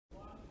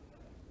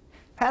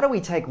How do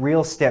we take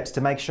real steps to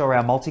make sure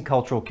our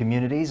multicultural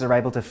communities are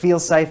able to feel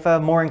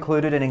safer, more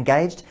included and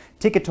engaged?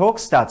 Ticket Talk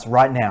starts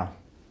right now.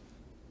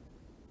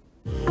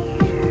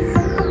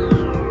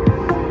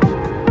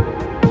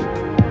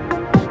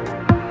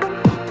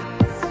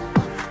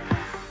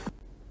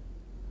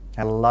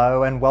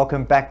 Hello and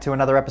welcome back to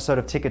another episode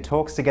of Ticket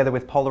Talks. Together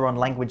with Polaron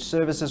Language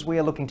Services, we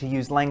are looking to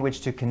use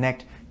language to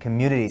connect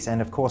communities.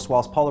 And of course,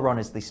 whilst Polaron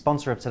is the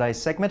sponsor of today's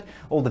segment,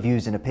 all the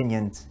views and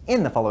opinions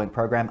in the following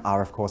program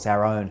are of course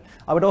our own.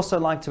 I would also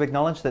like to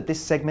acknowledge that this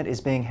segment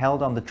is being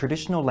held on the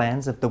traditional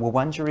lands of the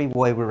Wurundjeri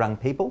Woiwurrung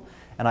people,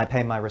 and I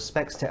pay my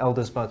respects to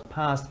elders both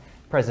past,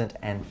 present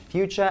and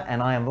future,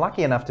 and I am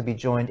lucky enough to be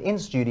joined in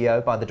studio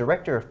by the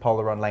Director of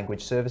Polaron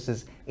Language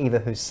Services, Eva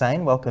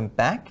Hussein. Welcome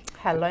back.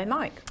 Hello,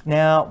 Mike.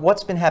 Now,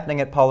 what's been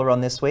happening at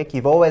Polaron this week?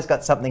 You've always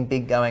got something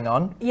big going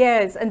on.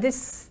 Yes, and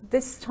this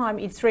time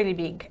it's really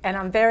big, and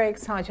I'm very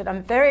excited.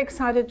 I'm very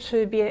excited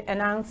to be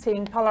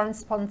announcing Polaron's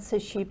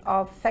sponsorship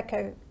of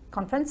FECCA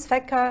conference.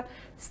 FECCA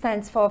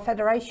stands for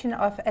Federation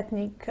of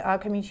Ethnic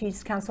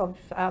Communities Council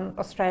of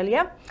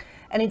Australia.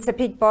 And it's a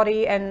peak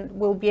body, and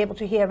we'll be able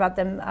to hear about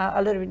them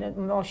a little bit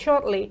more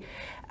shortly.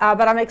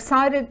 But I'm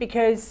excited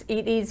because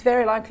it is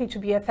very likely to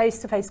be a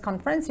face-to-face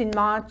conference in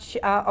March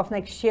of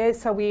next year.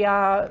 So we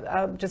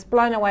are just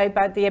blown away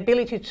by the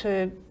ability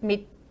to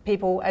meet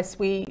people as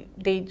we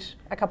did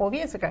a couple of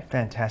years ago.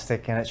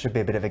 Fantastic, and it should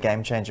be a bit of a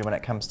game changer when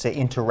it comes to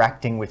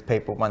interacting with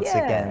people once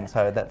again.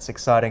 So that's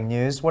exciting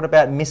news. What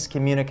about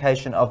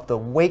miscommunication of the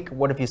week?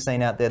 What have you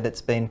seen out there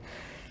that's been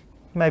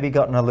maybe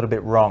gotten a little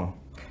bit wrong?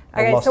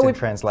 Okay, lost so in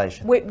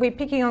translation. We're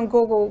picking on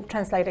Google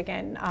Translate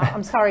again.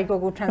 I'm sorry,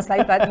 Google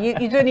Translate, but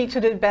you do need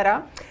to do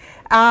better.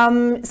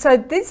 So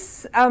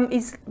this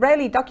is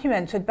rarely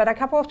documented, but a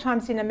couple of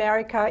times in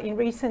America in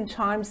recent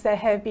times there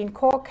have been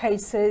court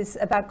cases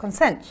about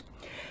consent.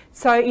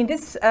 So in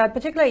this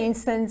particular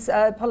instance,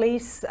 a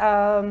police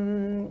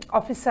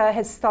officer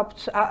has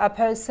stopped a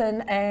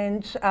person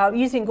and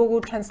using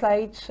Google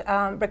Translate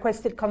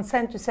requested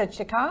consent to search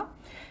the car.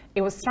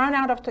 It was thrown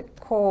out of the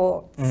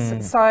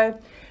courts. So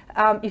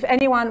if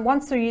anyone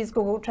wants to use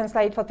Google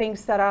Translate for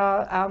things that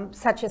are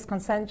such as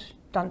consent,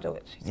 don't do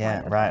it.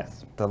 Yeah, right.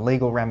 The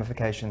legal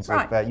ramifications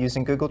of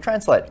using Google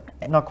Translate.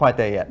 Not quite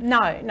there yet. No,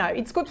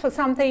 it's good for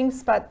some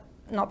things, but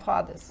not for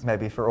others.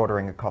 Maybe for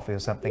ordering a coffee or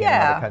something in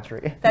another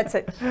country. That's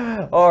it.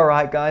 All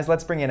right, guys,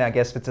 let's bring in our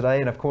guest for today.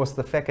 And of course,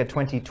 the FECCA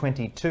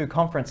 2022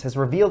 conference has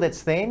revealed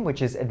its theme,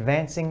 which is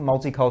Advancing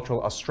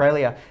Multicultural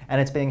Australia. And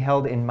it's being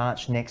held in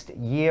March next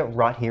year,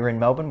 right here in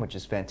Melbourne, which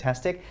is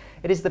fantastic.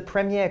 It is the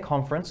premier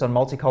conference on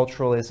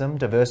multiculturalism,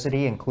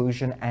 diversity,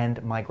 inclusion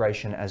and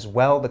migration as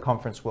well. The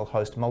conference will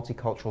host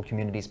multicultural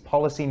communities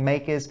policy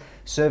makers,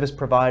 service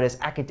providers,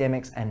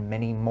 academics and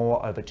many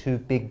more over 2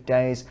 big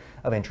days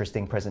of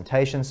interesting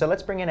presentations. So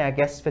let's bring in our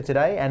guests for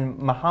today, and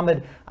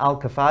Mohammad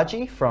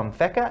Al-Khafaji from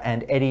FECCA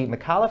and Eddie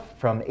Micallef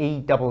from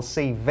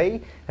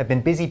ECCV have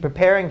been busy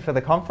preparing for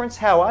the conference.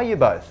 How are you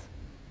both?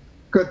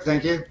 Good,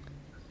 thank you.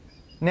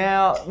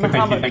 Now,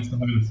 Mohammad, thanks for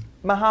having us.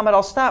 Mohammad,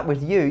 I'll start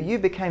with you. You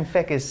became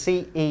FECCA's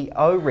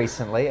CEO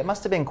recently. It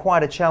must have been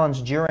quite a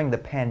challenge during the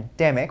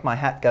pandemic. My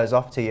hat goes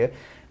off to you.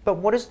 But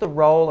what is the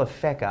role of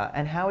FECCA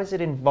and how has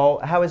it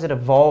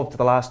evolved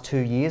the last 2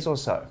 years or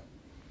so?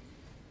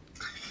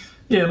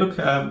 Yeah, look,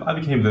 I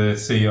became the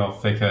CEO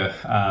of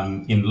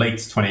FECCA in late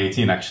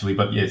 2018, actually.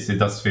 But yes, it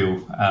does feel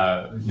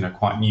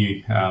quite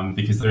new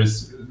because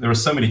there are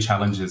so many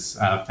challenges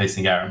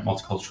facing our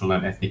multicultural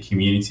and ethnic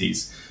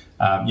communities.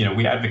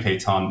 We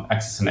advocate on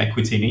access and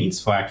equity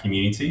needs for our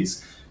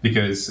communities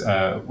because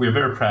we're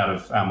very proud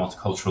of our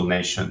multicultural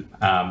nation.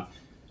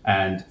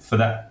 And for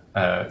that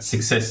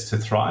success to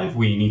thrive,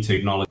 we need to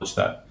acknowledge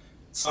that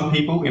some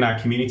people in our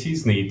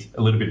communities need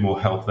a little bit more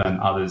help than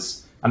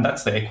others. And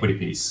that's the equity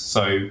piece.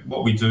 So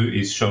what we do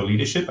is show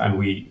leadership and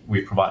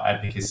we provide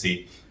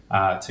advocacy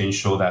to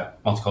ensure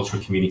that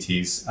multicultural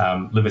communities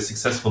live a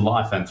successful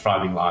life and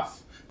thriving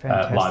lives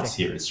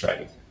here in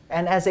Australia.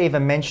 And as Eva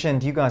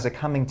mentioned, you guys are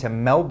coming to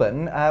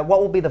Melbourne.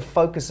 What will be the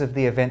focus of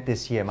the event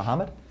this year,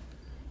 Mohammad?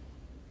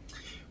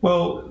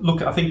 Well,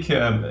 look, I think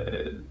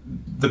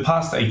the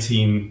past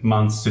 18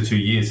 months to 2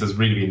 years has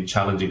really been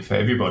challenging for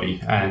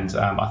everybody. And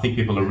I think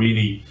people are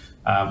really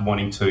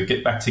wanting to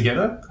get back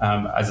together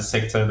as a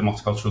sector, the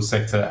multicultural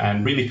sector,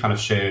 and really kind of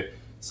share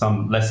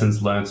some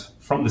lessons learned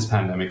from this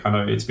pandemic. I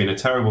know it's been a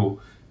terrible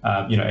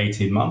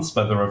 18 months,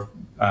 but there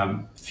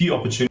are few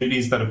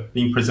opportunities that have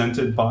been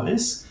presented by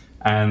this.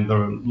 And there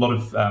are a lot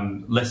of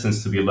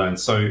lessons to be learned.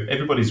 So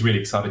everybody's really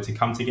excited to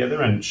come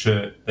together and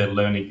share their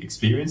learning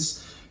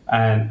experience,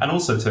 and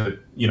also to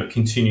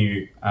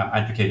continue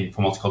advocating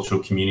for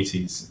multicultural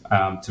communities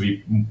to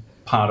be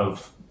part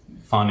of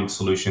finding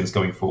solutions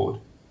going forward.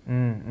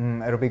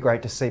 It'll be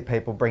great to see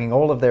people bringing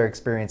all of their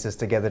experiences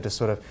together to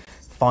sort of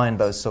find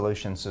those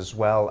solutions as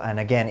well. And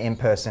again, in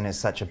person is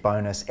such a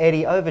bonus.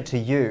 Eddie, over to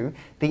you.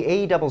 The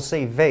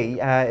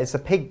ECCV is a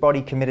peak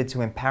body committed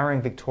to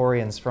empowering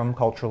Victorians from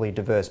culturally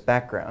diverse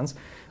backgrounds.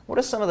 What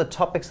are some of the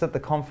topics that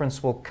the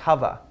conference will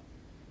cover?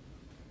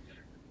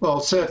 Well,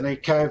 certainly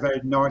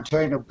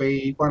COVID-19 will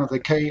be one of the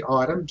key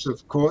items,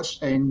 of course,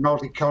 and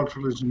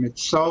multiculturalism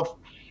itself.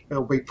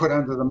 It'll be put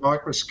under the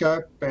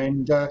microscope,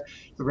 and the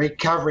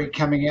recovery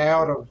coming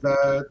out of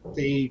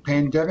the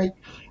pandemic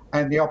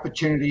and the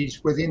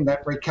opportunities within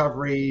that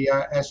recovery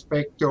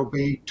aspect will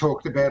be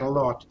talked about a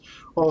lot.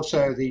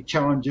 Also, the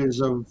challenges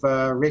of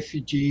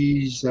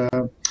refugees,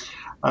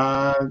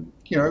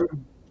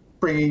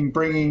 bringing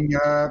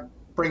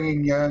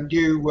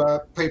new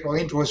people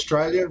into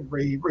Australia,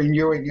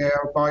 renewing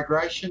our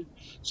migration,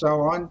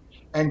 so on,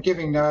 and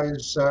giving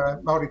those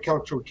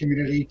multicultural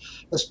community,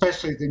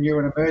 especially the new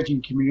and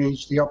emerging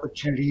communities, the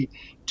opportunity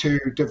to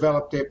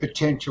develop their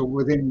potential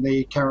within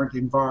the current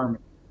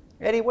environment.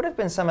 Eddie, what have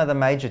been some of the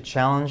major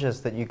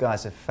challenges that you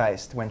guys have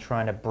faced when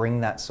trying to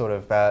bring that sort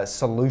of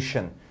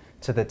solution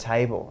to the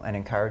table and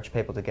encourage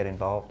people to get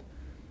involved?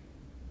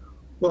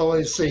 Well,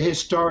 it's the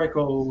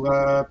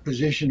historical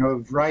position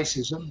of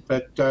racism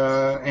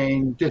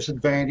and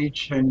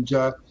disadvantage and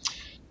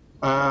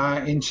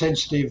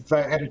insensitive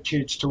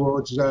attitudes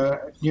towards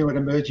new and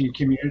emerging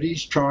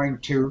communities, trying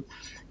to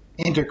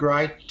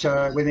integrate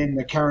within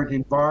the current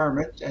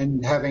environment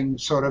and having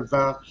sort of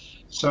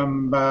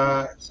some,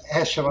 how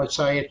shall I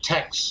say,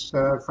 attacks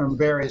from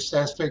various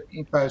aspects,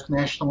 both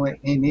national and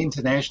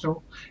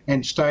international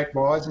and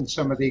state-wise, and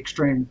some of the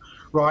extreme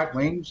right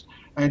wings,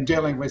 and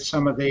dealing with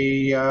some of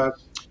the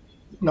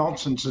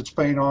nonsense that's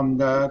been on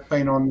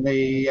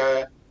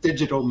the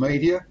digital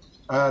media.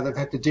 They've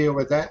had to deal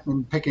with that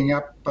and picking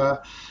up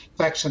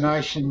vaccine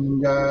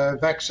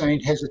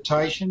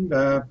hesitation.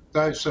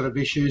 Those sort of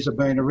issues have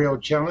been a real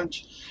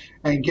challenge,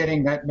 and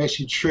getting that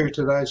message through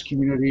to those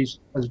communities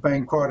has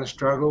been quite a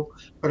struggle.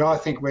 But I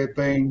think we've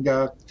been,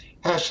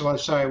 how shall I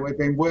say, we've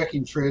been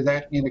working through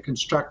that in a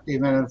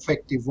constructive and an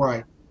effective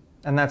way.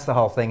 And that's the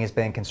whole thing, is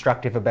being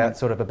constructive about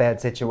sort of a bad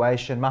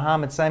situation.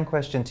 Mohammad, same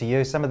question to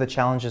you. Some of the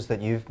challenges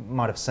that you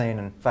might have seen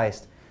and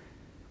faced.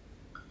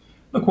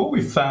 Look, what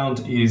we've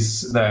found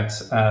is that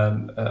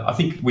I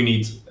think we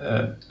need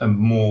a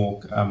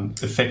more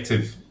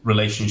effective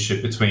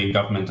relationship between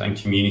government and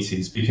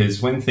communities,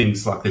 because when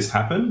things like this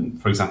happen,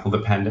 for example,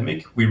 the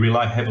pandemic, we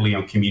rely heavily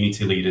on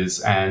community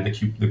leaders and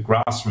the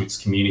grassroots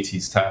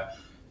communities to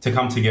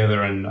come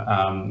together and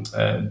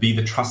be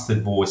the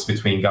trusted voice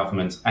between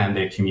government and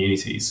their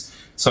communities.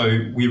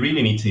 So we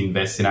really need to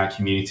invest in our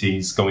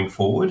communities going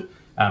forward.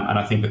 And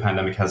I think the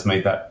pandemic has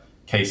made that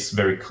case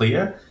very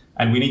clear.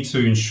 And we need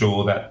to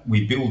ensure that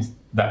we build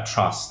that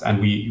trust and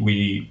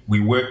we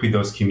work with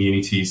those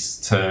communities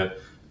to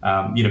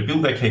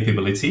build their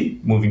capability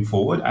moving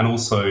forward, and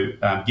also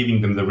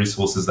giving them the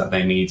resources that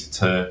they need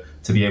to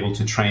be able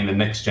to train the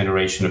next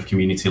generation of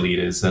community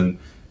leaders and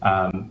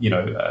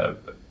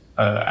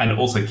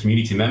also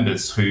community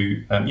members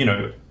who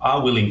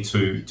are willing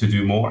to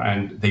do more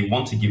and they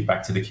want to give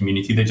back to the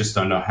community. They just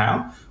don't know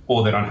how,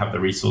 or they don't have the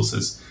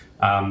resources.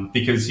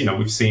 Because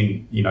we've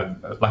seen,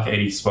 like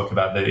Eddie spoke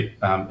about, the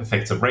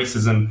effects of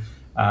racism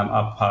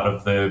are part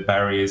of the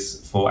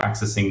barriers for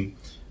accessing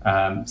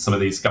some of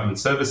these government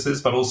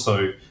services, but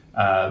also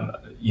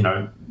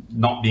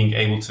not being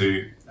able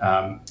to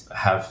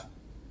have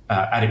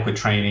adequate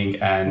training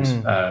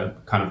and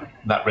kind of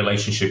that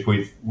relationship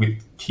with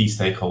key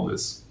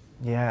stakeholders.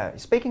 Yeah.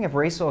 Speaking of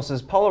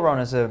resources,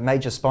 Polaron is a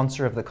major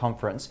sponsor of the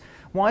conference.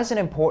 Why is it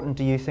important,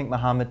 do you think,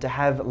 Mohammad, to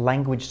have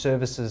language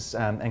services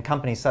and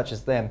companies such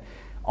as them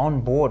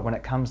on board when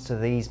it comes to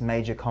these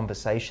major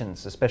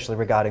conversations, especially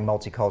regarding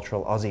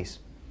multicultural Aussies?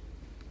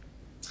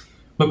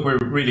 Look, we're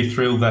really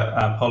thrilled that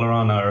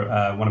Polaron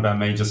are one of our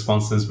major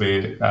sponsors.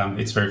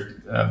 It's very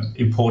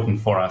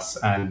important for us,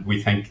 and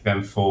we thank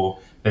them for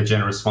their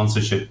generous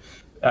sponsorship.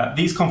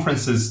 These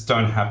conferences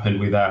don't happen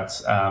without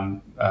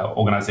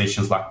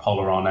organizations like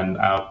Polaron and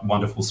our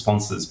wonderful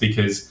sponsors,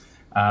 because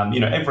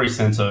every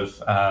cent of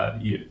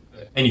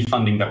any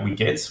funding that we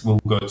get will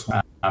go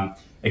to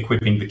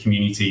equipping the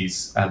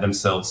communities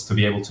themselves to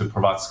be able to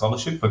provide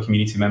scholarship for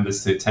community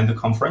members to attend the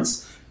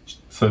conference,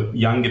 for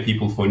younger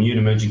people, for new and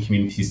emerging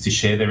communities to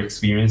share their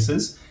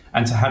experiences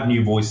and to have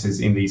new voices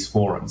in these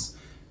forums.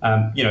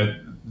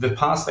 The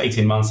past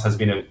 18 months has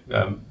been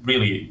a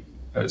really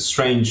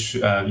strange,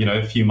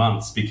 few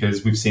months,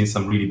 because we've seen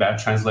some really bad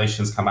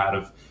translations come out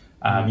of,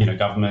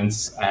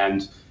 governments,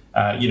 and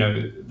I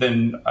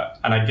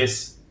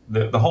guess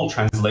the whole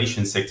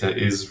translation sector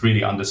is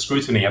really under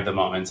scrutiny at the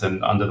moment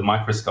and under the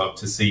microscope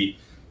to see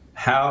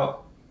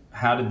how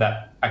did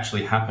that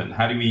actually happen?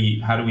 How can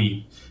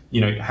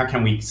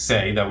we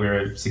say that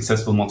we're a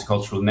successful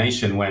multicultural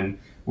nation when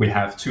we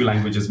have two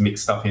languages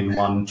mixed up in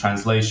one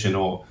translation,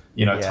 or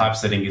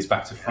typesetting is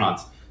back to front?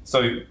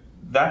 So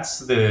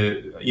that's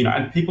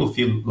and people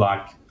feel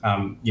like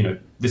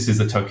this is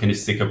a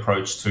tokenistic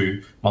approach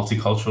to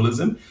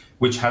multiculturalism,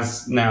 which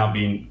has now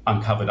been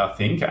uncovered, I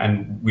think,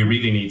 and we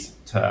really need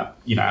to,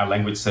 our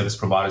language service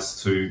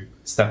providers to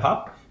step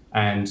up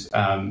and,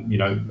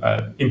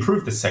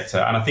 improve the sector.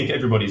 And I think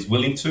everybody's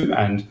willing to,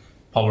 and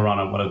Polaron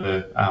are one of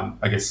the,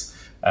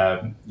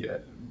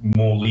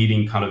 more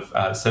leading kind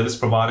of service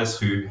providers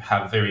who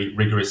have very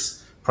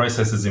rigorous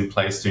processes in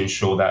place to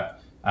ensure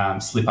that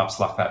slip-ups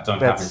like that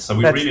don't happen. So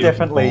we're that's really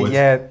definitely, looking forward.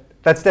 yeah,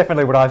 that's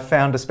definitely what I've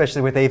found,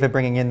 especially with Eva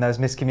bringing in those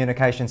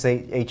miscommunications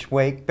each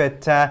week.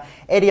 But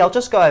Eddie, I'll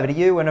just go over to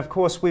you. And of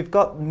course, we've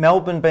got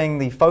Melbourne being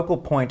the focal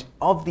point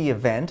of the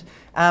event.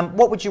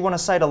 What would you want to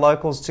say to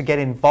locals to get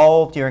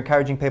involved? You're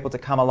encouraging people to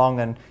come along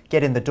and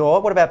get in the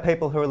door. What about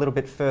people who are a little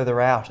bit further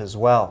out as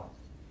well?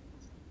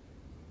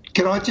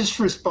 Can I just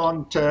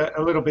respond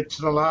a little bit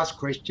to the last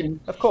question?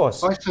 Of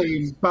course. I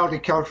see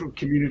multicultural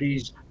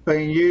communities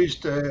being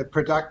used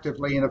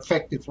productively and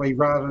effectively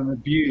rather than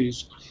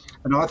abused.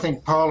 And I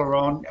think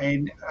Polaron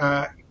and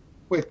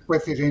with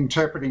its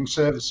interpreting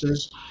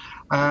services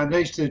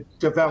needs to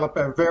develop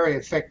a very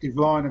effective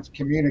line of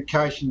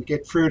communication to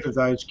get through to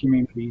those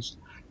communities.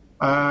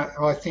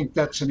 I think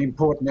that's an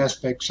important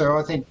aspect. So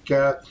I think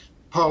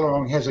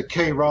Polaron has a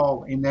key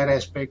role in that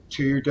aspect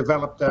to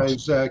develop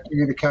those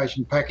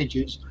communication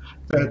packages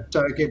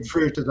that get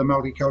through to the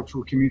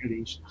multicultural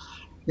communities.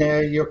 Now,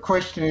 your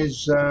question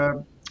is...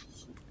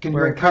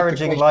 We're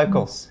encouraging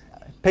locals,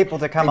 people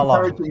to come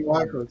along. Encouraging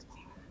locals.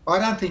 I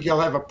don't think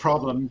you'll have a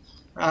problem.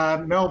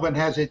 Melbourne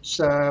has its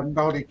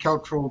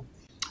multicultural,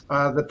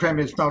 the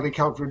Premier's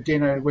Multicultural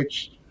Dinner,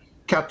 which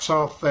cuts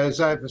off as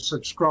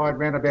oversubscribed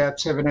around about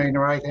 17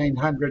 or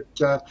 1800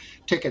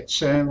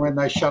 tickets when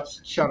they shut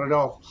it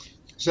off.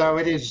 So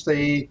it is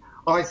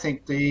I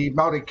think the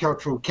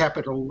multicultural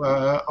capital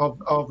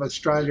of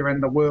Australia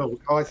and the world.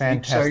 I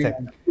think Fantastic.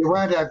 so. You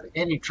won't have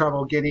any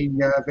trouble getting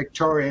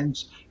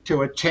Victorians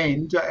to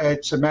attend.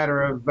 It's a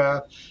matter of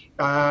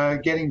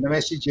getting the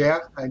message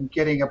out and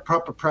getting a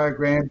proper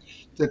program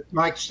that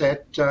makes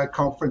that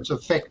conference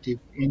effective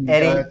in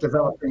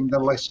developing the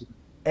lesson.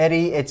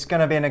 Eddie, it's going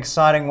to be an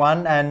exciting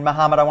one. And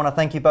Mohammad, I want to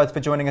thank you both for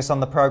joining us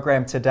on the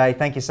program today.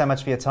 Thank you so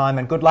much for your time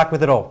and good luck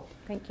with it all.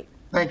 Thank you.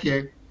 Thank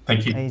you.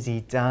 Thank you.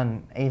 Easy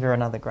done. Eva,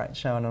 another great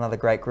show and another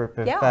great group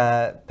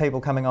of people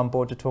coming on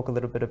board to talk a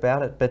little bit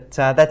about it. But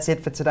that's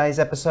it for today's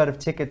episode of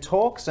Ticker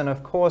Talks. And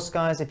of course,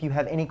 guys, if you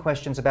have any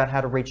questions about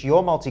how to reach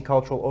your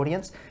multicultural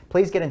audience,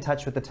 please get in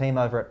touch with the team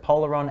over at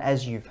Polaron.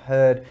 As you've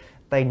heard,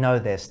 they know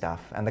their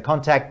stuff. And the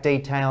contact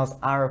details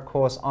are, of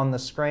course, on the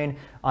screen.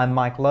 I'm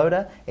Mike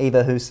Loader,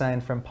 Eva Hussein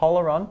from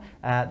Polaron.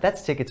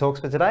 That's Ticker Talks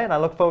for today, and I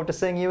look forward to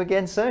seeing you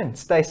again soon.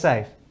 Stay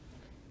safe.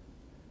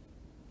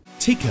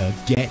 Ticker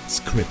gets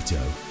crypto.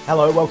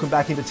 Hello, welcome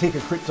back into Ticker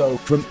Crypto.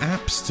 From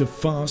apps to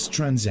fast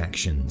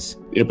transactions.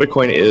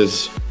 Bitcoin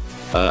is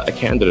a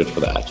candidate for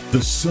that.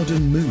 The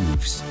sudden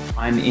moves.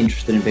 I'm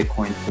interested in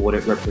Bitcoin for what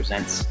it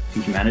represents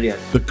to humanity.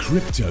 The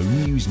crypto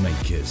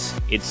newsmakers.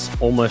 It's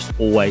almost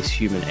always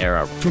human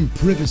error. From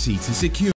privacy to security.